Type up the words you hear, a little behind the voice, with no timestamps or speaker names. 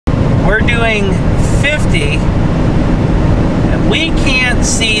we're doing 50, and we can't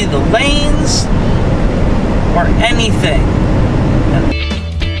see the lanes or anything.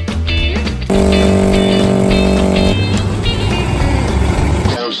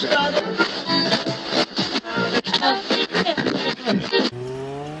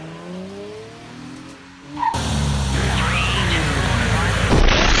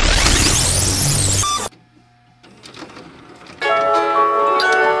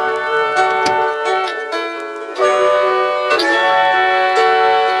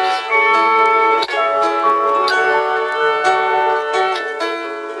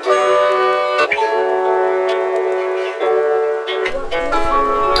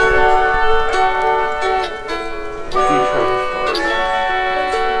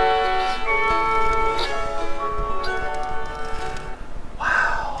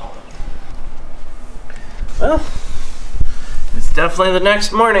 Well, it's definitely the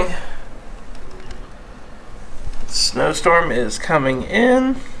next morning. The snowstorm is coming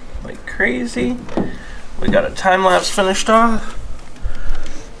in like crazy. We got a time lapse finished off.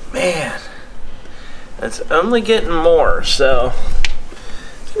 Man, it's only getting more, so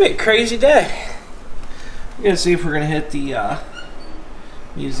it's gonna be a crazy day. We're gonna see if we're gonna hit the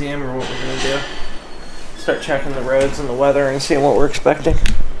museum or what we're gonna do. Start checking the roads and the weather and seeing what we're expecting.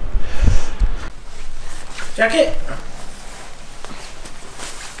 Check it.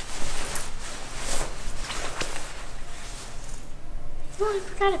 Oh, I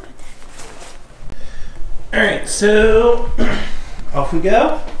forgot to put that. Alright, so off we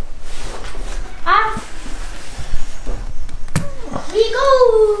go. We go.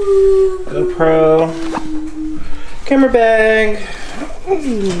 GoPro, camera bag.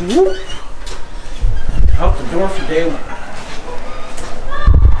 Out the door for day one.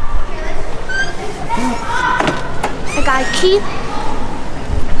 I got a key.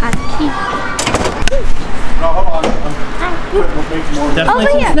 No, hold on. We'll make some more. Definitely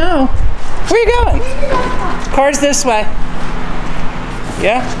Over some here. snow. Where you going? Car's this way.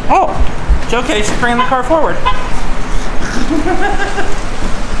 Yeah? Oh, it's okay. She's bringing the car forward. I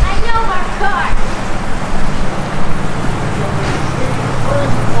know our car.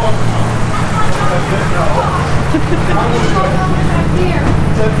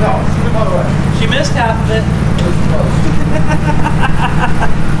 She missed half of it.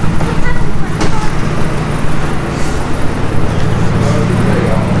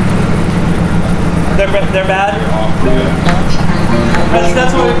 They're bad?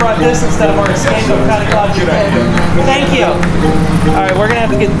 That's why we brought this instead of our escape. I'm kind of glad you did. Thank you. Alright, we're going to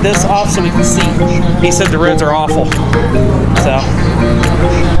have to get this off so we can see. He said the roads are awful. So.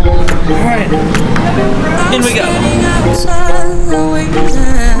 Alright. In we go.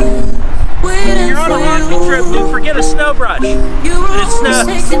 You're on a walking trip, dude. Forget a snow brush. It snows.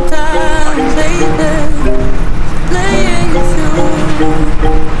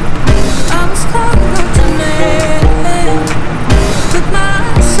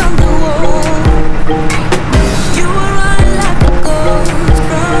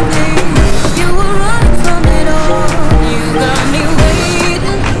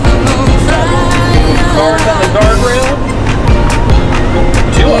 Cars on the guardrail.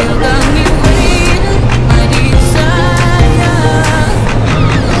 Two of them.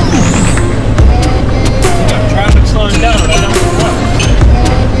 Traffic slowing down. I don't know what.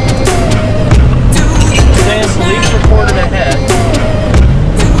 Saying police reported ahead.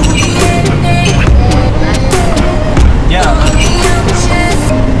 Yeah.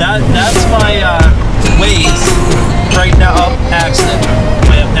 That's my Waze right now. Oh, accident.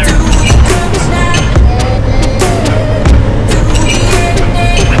 Way up there.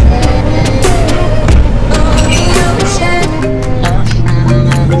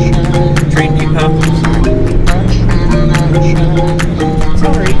 Train depot.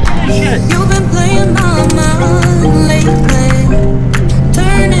 Sorry. Shit. You've been playing my mind lately.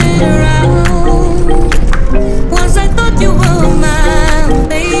 Turn it around. Once I thought you were mine,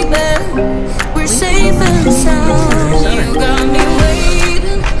 baby. We're safe and sound. You got me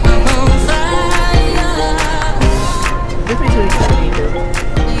waiting. I'm on fire.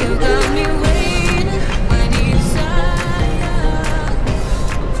 You got me waiting. My desire.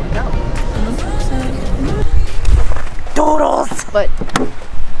 Doodles! But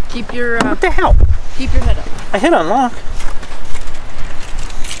keep your What the hell? keep your head up. I hit unlock.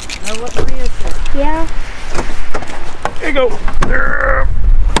 Now what Maria said. Yeah. There you go.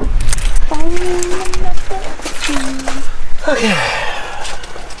 Okay.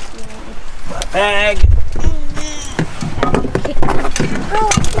 My bag. Oh,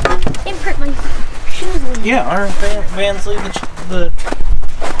 imprint my shoes. Yeah, our vans leave the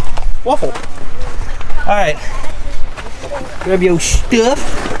Waffle. Alright. Grab your stuff.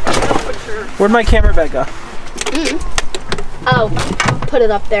 Where'd my camera bag go? Oh, put it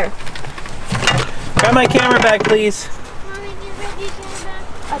up there. Grab my camera bag, please.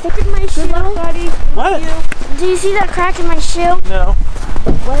 I think it's my shoe. What? Do you see that crack in my shoe? No.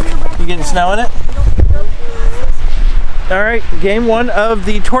 You getting snow in it? Alright, game 1 of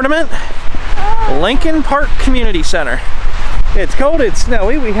the tournament. Lincoln Park Community Center. It's cold, it's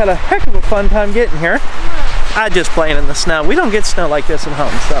snowy. We had a heck of a fun time getting here. I just playing in the snow. We don't get snow like this at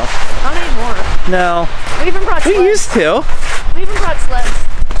home, so. Not anymore. No. We even brought sleds. We used to. We even brought sleds.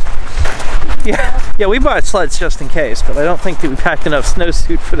 Yeah, we bought sleds just in case, but I don't think that we packed enough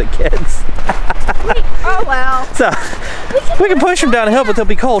snowsuit for the kids. Oh wow. So, we can push them down a hill, but they'll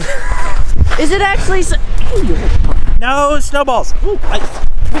be cold. Is it actually No snowballs. Ooh, ice.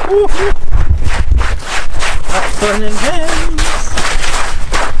 Ooh. Fun and games.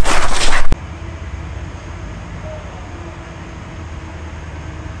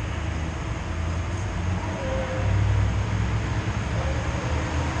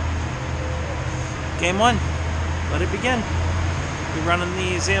 Game 1. Let it begin. We're running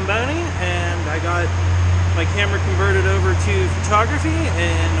the Zamboni, and I got my camera converted over to photography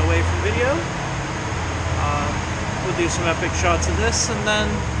and away from video. We'll do some epic shots of this and then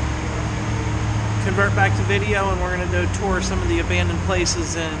convert back to video, and we're going to go tour some of the abandoned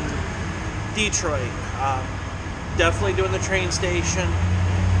places in Detroit. Definitely doing the train station.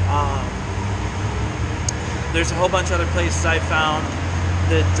 There's a whole bunch of other places I found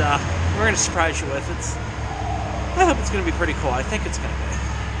that we're going to surprise you with. I hope it's going to be pretty cool. I think it's going to be.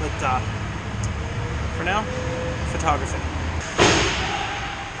 But for now, photography.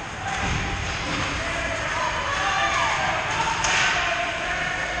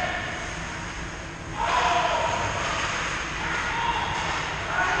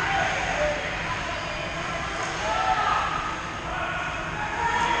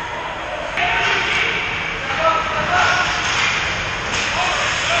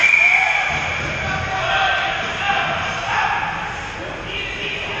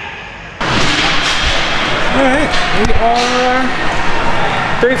 Alright, we are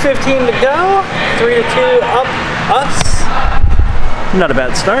 3:15 to go, 3-2 up us. Not a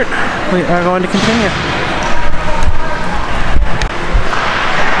bad start. We are going to continue.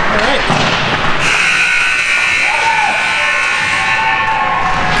 Alright.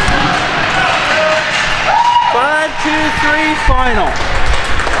 Five, 2, 3, final.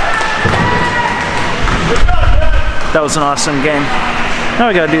 That was an awesome game. Now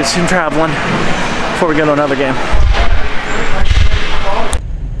we gotta do some traveling before we go to another game.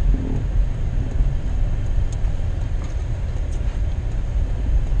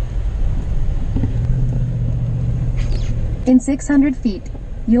 In 600 feet,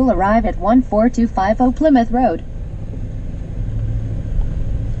 you'll arrive at 14250 Plymouth Road.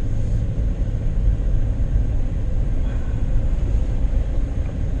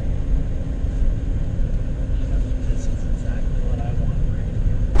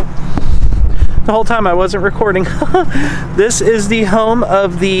 The whole time I wasn't recording. This is the home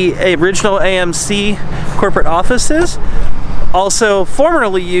of the original AMC corporate offices, also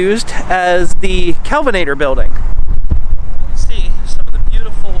formerly used as the Kelvinator building. You can see some of the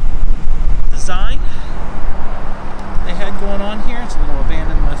beautiful design they had going on here. It's a little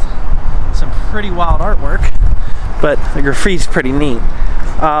abandoned with some pretty wild artwork, but the graffiti's pretty neat.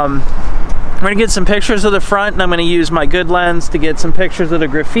 I'm going to get some pictures of the front, and I'm going to use my good lens to get some pictures of the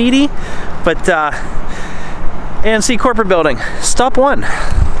graffiti. But AMC corporate building, stop 1.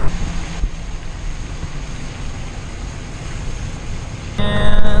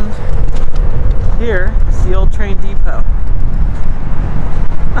 And here is the old train depot.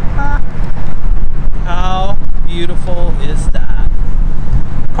 How beautiful is that?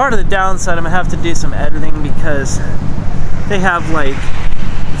 Part of the downside, I'm going to have to do some editing because they have like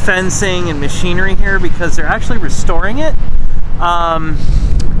fencing and machinery here because they're actually restoring it.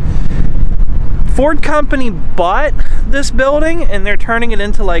 Ford company bought this building and they're turning it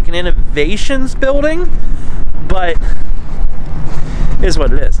into like an innovations building, but it is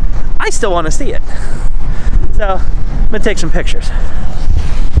what it is. I still want to see it, so I'm gonna take some pictures.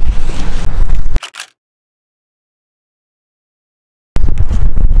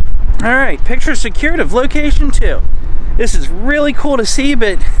 All right, picture secured of location 2. This is really cool to see,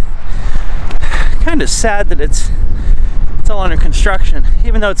 but kind of sad that it's all under construction,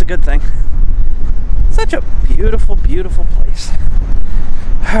 even though it's a good thing. Such a beautiful, beautiful place.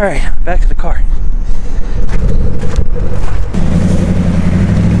 All right, back to the car.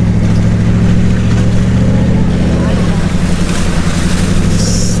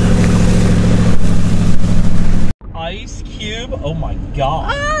 So Ice Cube? Oh my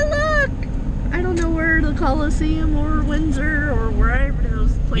god. Oh, look! I don't know where the Coliseum or Windsor or wherever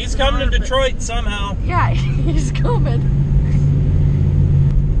those places He's coming are, to but- Detroit somehow. Yeah, he's coming.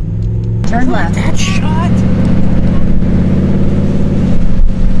 Turn left. That shot.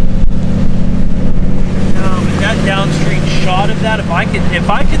 No, but that downstream shot of that, if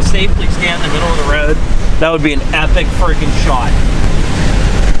I could safely stand in the middle of the road, that would be an epic freaking shot.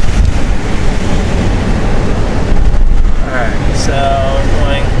 Alright, so we're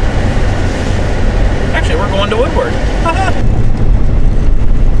going. Actually, we're going to Woodward.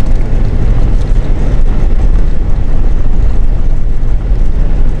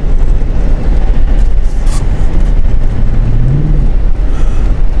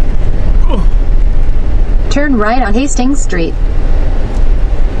 Turn right on Hastings Street.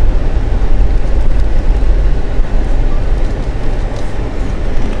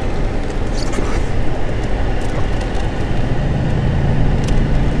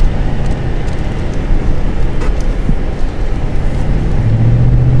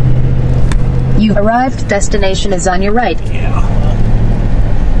 You've arrived. Destination is on your right. Yeah,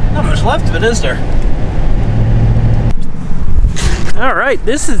 well, not much left of it, is there? All right,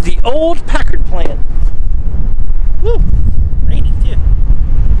 this is the old Packard plant. Woo, rainy too.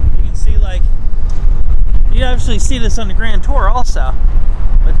 You can see, like, you obviously see this on the Grand Tour also,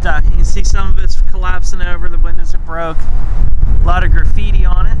 but you can see some of it's collapsing over. The windows are broke. A lot of graffiti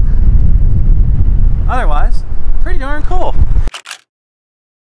on it. Otherwise, pretty darn cool.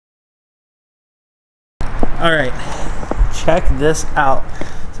 All right, check this out.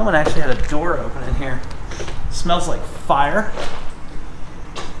 Someone actually had a door open in here. It smells like fire.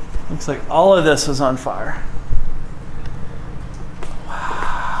 Looks like all of this was on fire.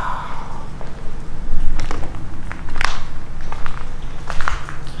 Wow.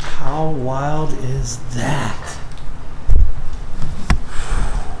 How wild is that?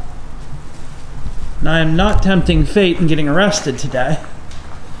 Now, I'm not tempting fate and getting arrested today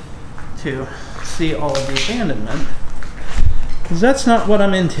to see all of the abandonment, because that's not what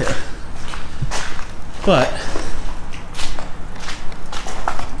I'm into. But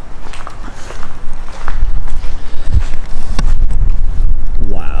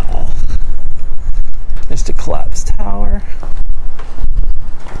wow, there's the collapsed tower.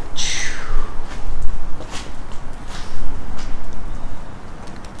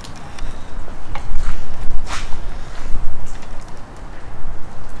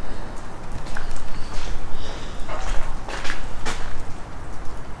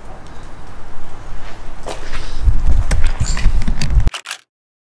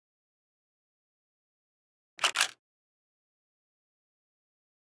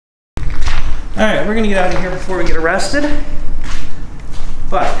 All right, we're gonna get out of here before we get arrested,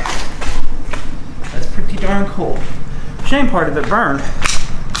 but that's pretty darn cool. Shame part of it burned,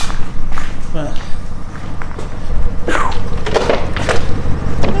 but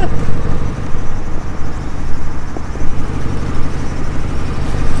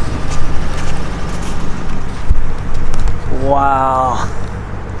wow,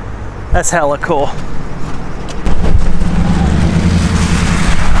 that's hella cool.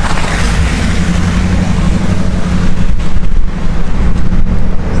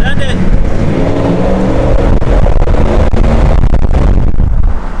 Send it.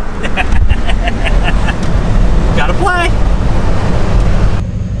 Gotta play.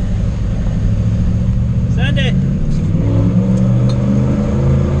 Send it.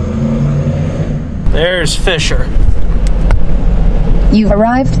 There's Fisher. You've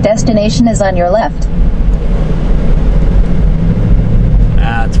arrived. Destination is on your left.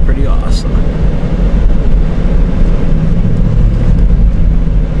 That's pretty awesome.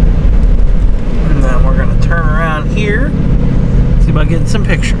 And then we're gonna turn around here, see about getting some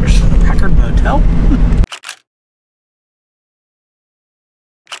pictures. Packard Motel.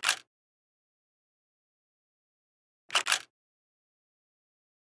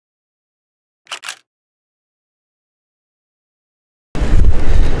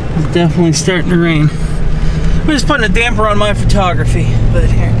 It's definitely starting to rain. We're just putting a damper on my photography, but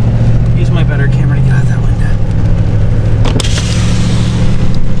here, use my better camera to get out that window.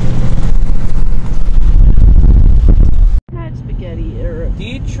 Had spaghetti or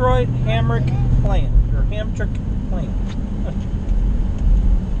Detroit Hamrick Plant, or Hamtramck Plant.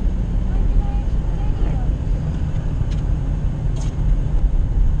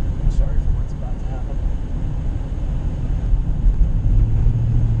 Sorry for what's about to happen.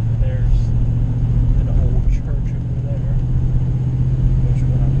 There's an old church over there, which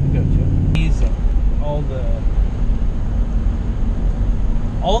we're not going to go to. Amazing.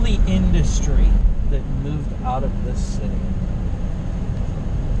 All the industry that moved out of this city.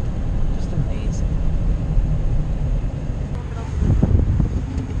 Just amazing.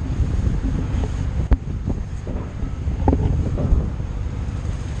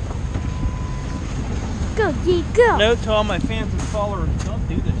 Go, G, go. Note to all my fans and followers, don't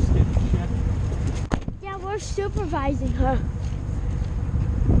do this stupid shit. Yeah, we're supervising her.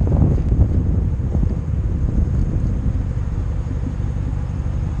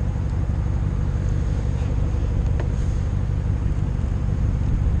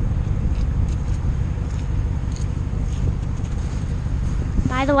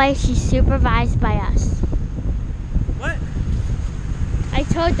 By the way, she's supervised by us. What? I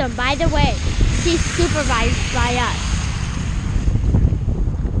told them, by the way, she's supervised by us.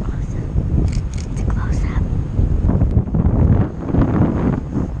 It's a close-up.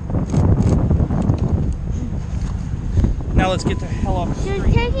 Now let's get the hell off the She was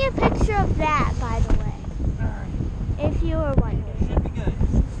street. taking a picture of that, by the way. If you were wondering. Should be good.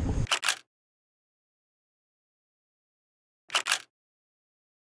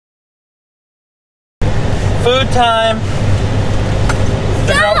 Food time.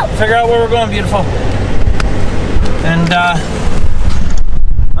 Figure out where we're going, beautiful. And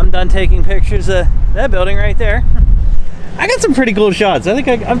I'm done taking pictures of that building right there. I got some pretty cool shots. I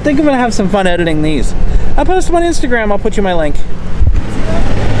think I'm gonna have some fun editing these. I'll post them on Instagram. I'll put you my link.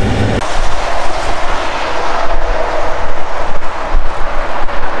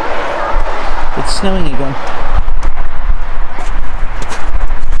 It's snowing again.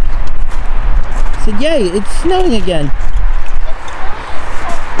 I said, yay, it's snowing again.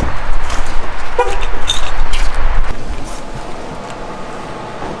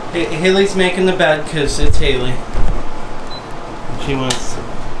 Haley's making the bed because it's Haley. She wants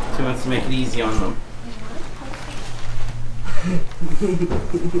to make it easy on them.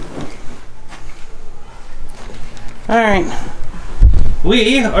 Alright.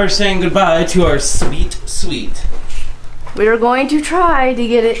 We are saying goodbye to our sweet, sweet. We are going to try to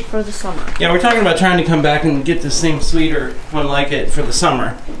get it for the summer. Yeah, we're talking about trying to come back and get the same sweet or one like it for the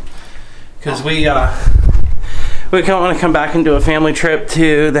summer. Because we don't want to come back and do a family trip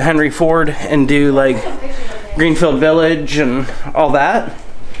to the Henry Ford and do like Greenfield Village and all that.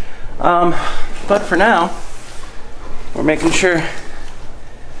 But for now, we're making sure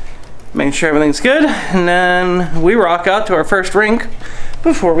everything's good, and then we rock out to our first rink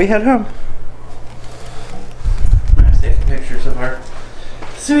before we head home. I'm gonna take pictures of our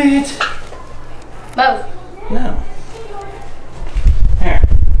sweet. Both. No. Here.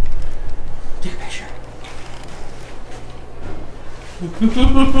 Take a picture.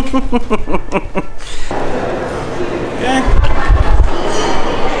 Okay.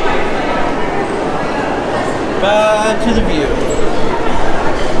 Bye to the view.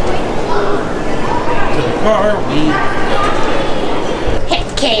 To the car we go. Hit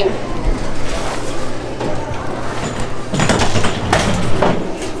came.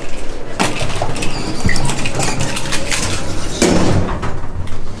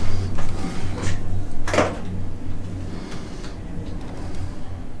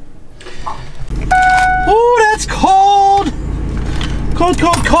 Oh, that's cold! Cold,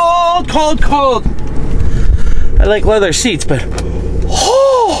 cold, cold, cold, cold. I like leather seats, but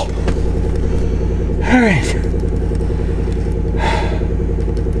oh! Alright.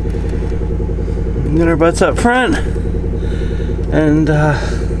 Get our butts up front and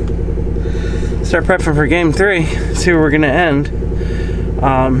start prepping for game 3. See where we're gonna end.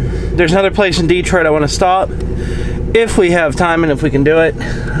 There's another place in Detroit I want to stop if we have time and if we can do it.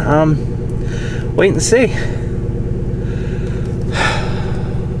 Wait and see.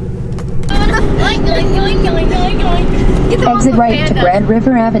 Exit right to Grand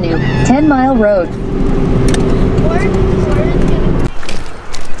River Avenue, 10 Mile Road.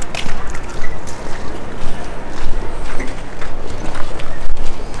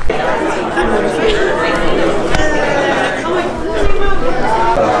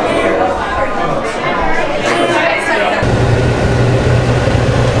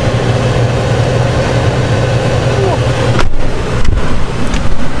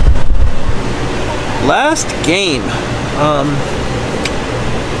 Last game.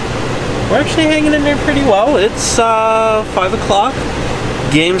 We're actually hanging in there pretty well. It's 5 o'clock.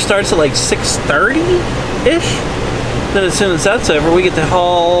 Game starts at like 6:30-ish. Then as soon as that's over, we get to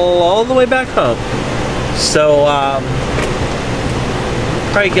haul all the way back home. So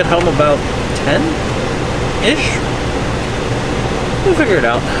probably get home about 10-ish. We'll figure it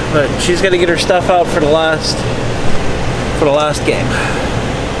out. But she's got to get her stuff out for the last game.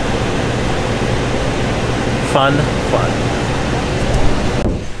 Fun.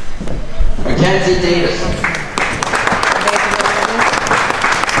 Mackenzie Davis.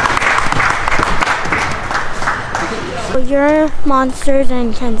 Your Monsters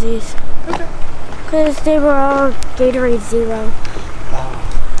and Kenzie's. Okay. Because they were all Gatorade Zero.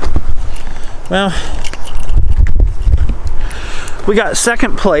 Well, we got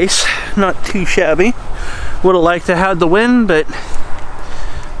second place. Not too shabby. Would have liked to have the win, but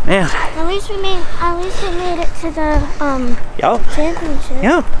man. At least we made it to the championship.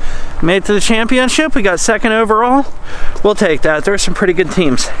 Yep. Made it to the championship. We got second overall. We'll take that. There's some pretty good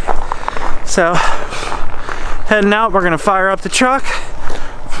teams. So heading out, we're gonna fire up the truck.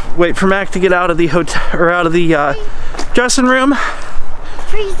 Wait for Mac to get out of the hotel or out of the dressing room.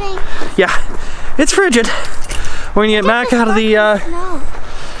 Freezing. Yeah, it's frigid. We're gonna get Mac out of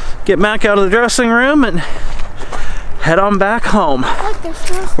the dressing room and head on back home.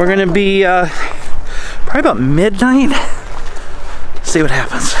 Look, we're gonna be probably about midnight. See what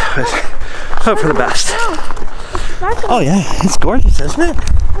happens. Hope for the best. Oh yeah, it's gorgeous, isn't it?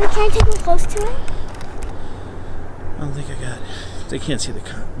 Can I take me close to it? I don't think I got it. They can't see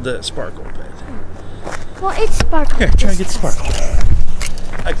the sparkle, but well, it's sparkle. Here, try to get the sparkle.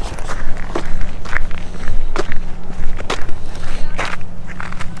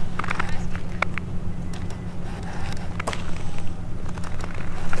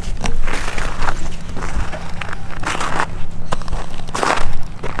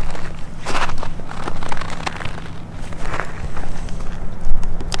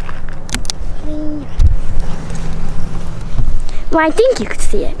 Well, I think you could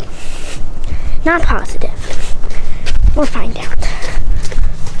see it. Not positive. We'll find out.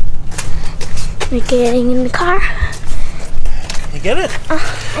 We're getting in the car. You get it?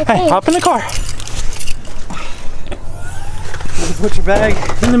 Hey, hop in the car. You put your bag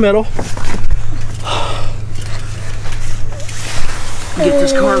in the middle. Get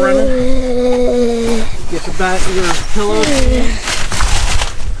this car running. Get your back, your pillows.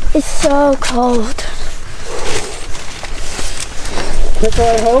 It's so cold. Quicker,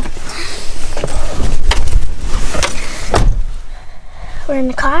 I hope. We're in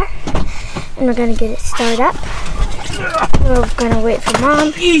the car, and we're gonna get it started up. We're gonna wait for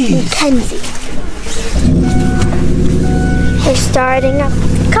Mom and Kenzie. We're starting up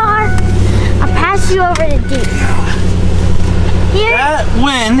the car. I'll pass you over to D. Here. That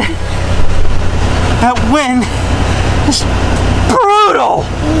wind is brutal.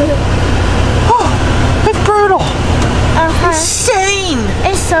 Oh, it's brutal. Insane!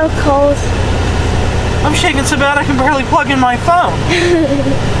 It's so cold. I'm shaking so bad I can barely plug in my phone.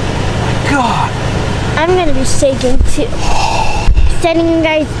 My God. I'm gonna be shaking too. Setting you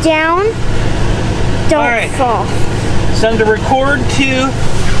guys down. Don't fall. It's time to record to.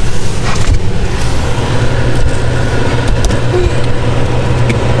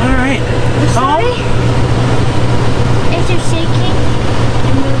 Alright. Sorry. If you're shaking,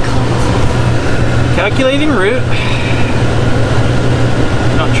 I'm really cold. Calculating route.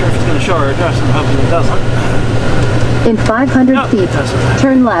 Not sure if it's going to show our address. I'm hoping it doesn't. In 500 feet,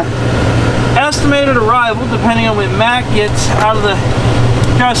 turn left. Estimated arrival, depending on when Mac gets out of the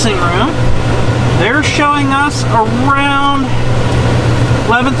dressing room, they're showing us around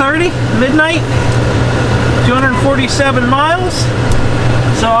 11:30, midnight, 247 miles.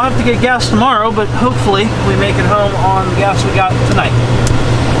 So I'll have to get gas tomorrow, but hopefully we make it home on the gas we got tonight.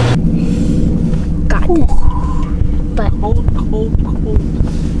 Got this. But cold.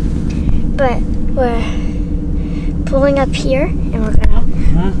 But we're pulling up here, and we're gonna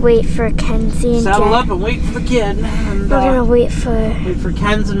wait for Kenzie and Saddle Jen. up and wait for the kid. And, we're gonna wait for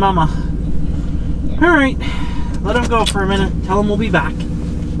Ken's and Mama. All right, let them go for a minute. Tell them we'll be back.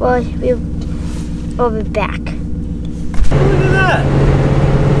 Well, we'll be back. Look at that.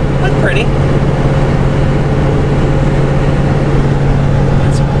 That's pretty.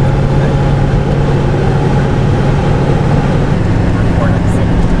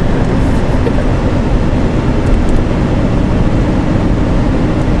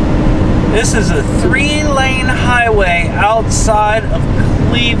 This is a 3-lane highway outside of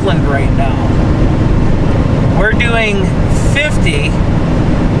Cleveland right now. We're doing 50,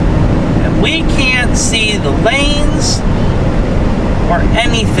 and we can't see the lanes or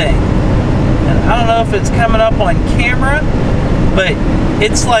anything. And I don't know if it's coming up on camera, but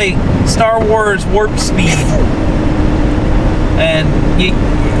it's like Star Wars warp speed. And you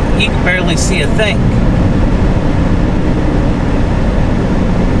can barely see a thing.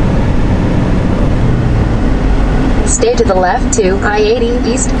 Stay to the left to I-80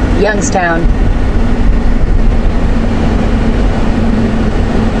 East, Youngstown.